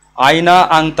 আইনা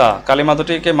আংতা কালিমা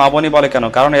দুটিকে মাবনি বলে কেন?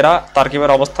 কারণ এরা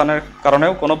তারকিবের অবস্থানের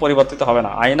কারণেও কোনো পরিবর্তিত হবে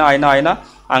না। আইনা, আইনা, আইনা,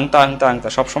 আংতা, আংতা, আংতা,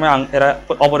 সবসময় এরা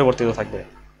অপরিবর্তিত থাকবে।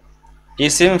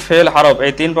 ইসিম, ফেল, হরফ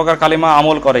এই 3 প্রকার কালিমা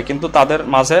আমল করে, কিন্তু তাদের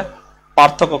মাঝে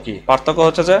পার্থক্য কি? পার্থক্য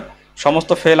হচ্ছে যে সমস্ত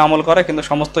ফেল আমল করে কিন্তু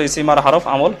সমস্ত ইসিম আর হরফ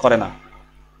আমল করে না,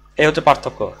 এই হচ্ছে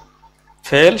পার্থক্য।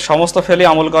 ফেল সমস্ত ফেলই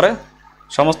আমল করে,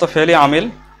 সমস্ত ফেলই আমিল,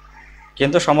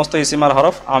 কিন্তু সমস্ত ইসিম আর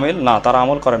হরফ আমিল না, তারা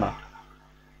আমল করে না।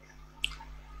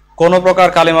 কোন প্রকার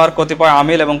কালিমার কতিপয়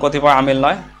আমিল এবং কতিপয় আমিল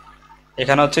নয়?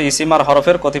 এখানে হচ্ছে ইসিম আর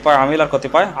হরফের কতিপয় আমিল আর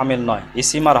কতিপয় আমিল নয়।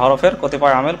 ইসিম আর হরফের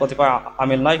কতিপয় আমিল কতিপয়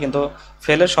আমিল নয়, কিন্তু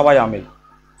ফেলের সবাই আমিল।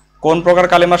 কোন প্রকার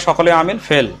কালিমার সকলে আমিল?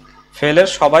 ফেল, ফেলের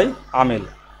সবাই আমিল।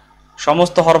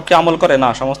 সমস্ত হরফ কি আমল করে? না,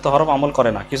 সমস্ত হরফ আমল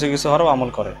করে না, কিছু কিছু হরফ আমল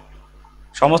করে।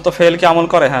 সমস্ত ফেল কি আমল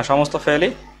করে? হ্যাঁ, সমস্ত ফেলই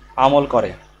আমল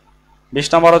করে। 20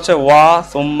 নম্বর হচ্ছে ওয়া,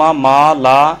 সুম্মা, মা,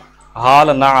 লা, হাল,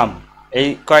 নাম, এই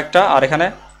কয়েকটা। আর এখানে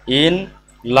ইন,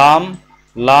 লাম,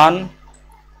 লান,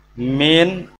 মিন,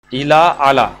 ইলা,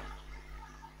 আলা,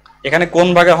 এখানে কোন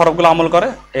ভাগের হরফগুলো আমল করে?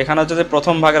 এখানে হচ্ছে যে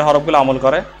প্রথম ভাগের হরফগুলো আমল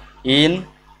করে। ইন,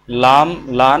 লাম,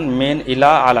 লান, মিন,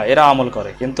 ইলা, আলা এরা আমল করে,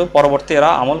 কিন্তু পরবর্তী এরা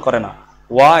আমল করে না।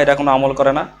 ওয়া এরা কোনো আমল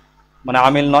করে না, মানে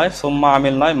আমিল নয়। সুম্মা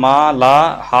আমিল নয়। মা, লা,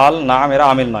 হাল, নাম এরা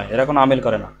আমিল নয়, এরা কোনো আমিল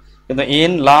করে না। কিন্তু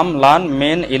ইন, লাম, লান,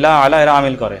 মিন, ইলা, আলা এরা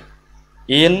আমিল করে।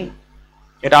 ইন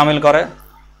এটা আমিল করে।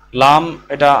 লাম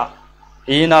এটা,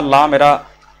 ইন আর লাম এরা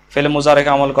ফেলে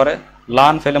মুজারেকে আমল করে।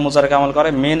 লান ফেলে মুজারেকে আমল করে।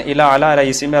 মিন, ইলা, আলা এরা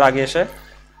ইসিমের আগে এসে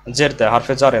জের দেয়,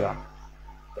 হারফে জার,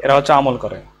 এরা হচ্ছে আমল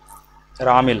করে,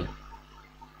 এরা আমিল।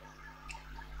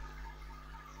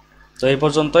 তো এই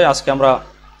পর্যন্তই আজকে আমরা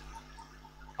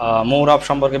মুরাব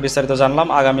সম্পর্কে বিস্তারিত জানলাম।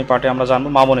 আগামী পার্টে আমরা জানবো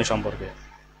মাবনী সম্পর্কে।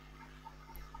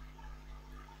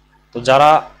 তো যারা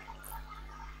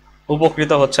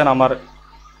উপকৃত হচ্ছেন আমার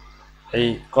এই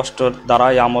কষ্টের দ্বারা,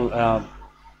 এই আমল,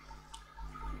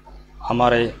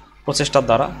 আমার এই প্রচেষ্টার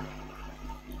দ্বারা,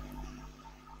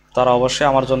 তারা অবশ্যই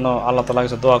আমার জন্য আল্লাহ তাআলার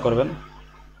কাছে দোয়া করবেন,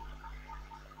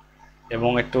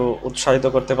 এবং একটু উৎসাহিত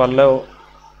করতে পারলেও,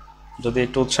 যদি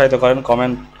একটু উৎসাহিত করেন,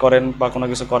 কমেন্ট করেন বা কোনো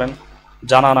কিছু করেন,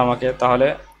 জানান আমাকে, তাহলে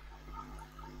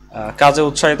কাজে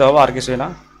উৎসাহিত হবো, আর কিছুই না,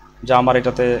 যে আমার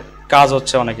এটাতে কাজ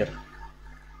হচ্ছে অনেকের।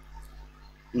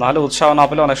 নাহলে উৎসাহ না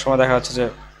পেলে অনেক সময় দেখা যাচ্ছে যে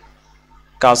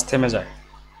কাজ থেমে যায়।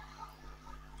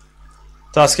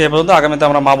 তো আজকে এই পর্যন্ত। আগামীতে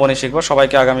আমরা মা বনি শিখবো।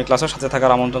 সবাইকে আগামী ক্লাসের সাথে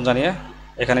থাকার আমন্ত্রণ জানিয়ে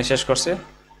এখানে শেষ করছি।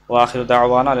 ওয়া আখিরু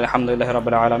দাওয়ানা আলহামদুলিল্লাহি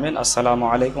রাব্বিল আলামিন। আসসালামু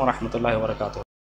আলাইকুম ওয়া রাহমাতুল্লাহি ওয়া বারাকাতুহু।